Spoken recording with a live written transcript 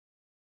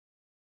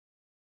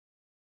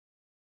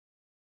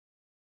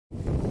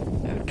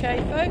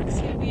Okay folks,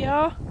 here we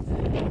are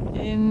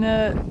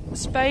in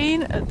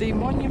Spain at the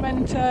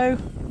Monumento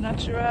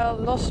Natural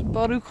Los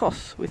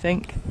Barruecos, we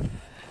think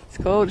it's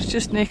called. It's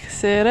just near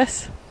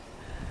Caceres,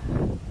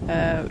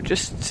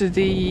 just to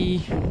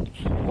the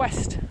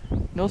west,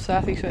 north,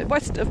 south, east,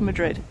 west of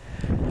Madrid.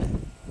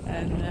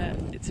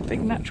 And it's a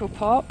big natural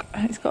park,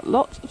 and it's got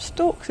lots of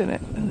storks in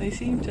it, and they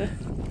seem to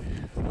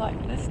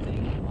like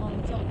nesting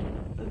on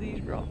top of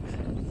these rocks.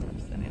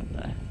 There's any up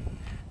there.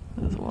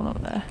 There's one up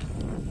there.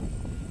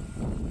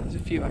 There's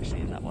a few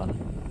actually in that one.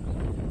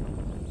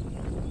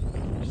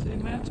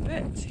 Zoom out a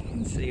bit so you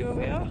can see where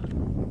we are.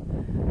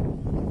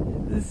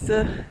 There's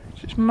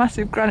just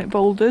massive granite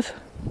boulders.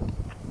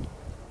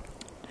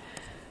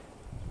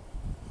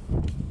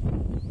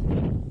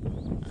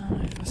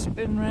 If I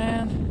spin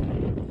round,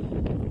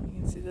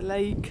 you can see the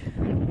lake.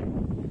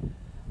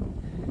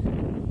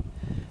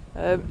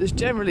 There's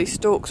generally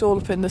storks all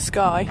up in the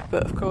sky,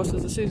 but of course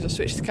as soon as I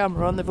switch the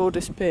camera on, they've all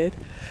disappeared.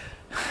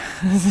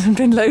 There's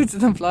been loads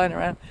of them flying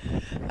around.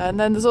 And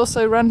then there's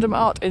also random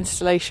art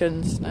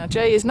installations. Now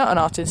Jay is not an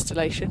art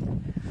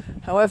installation,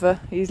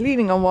 however he's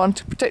leaning on one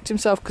to protect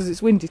himself because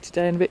it's windy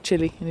today and a bit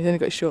chilly, and he's only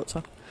got his shorts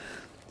on.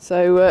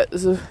 So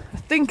there's I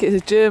think it's a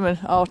German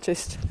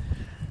artist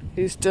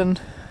who's done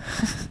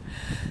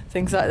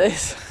things like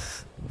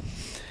this.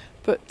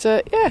 But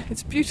yeah,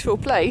 it's a beautiful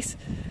place.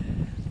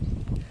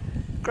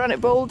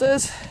 Granite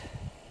boulders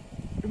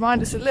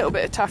remind us a little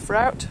bit of Taff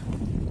Route,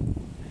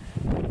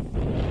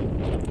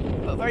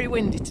 but very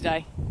windy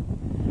today.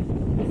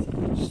 So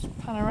I'll just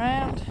pan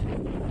around.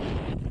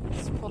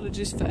 Just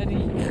apologies for any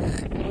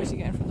noise you're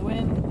getting from the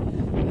wind.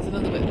 There's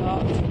another bit of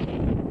art.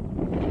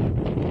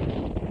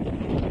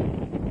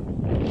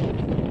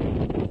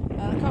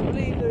 And I can't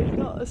believe there's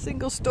not a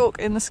single stork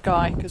in the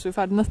sky, because we've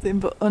had nothing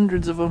but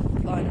hundreds of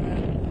them flying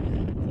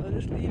around. So I'll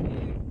just leave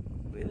you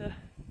with a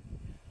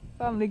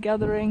family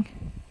gathering.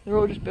 They're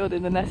all just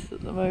building the nests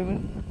at the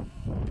moment.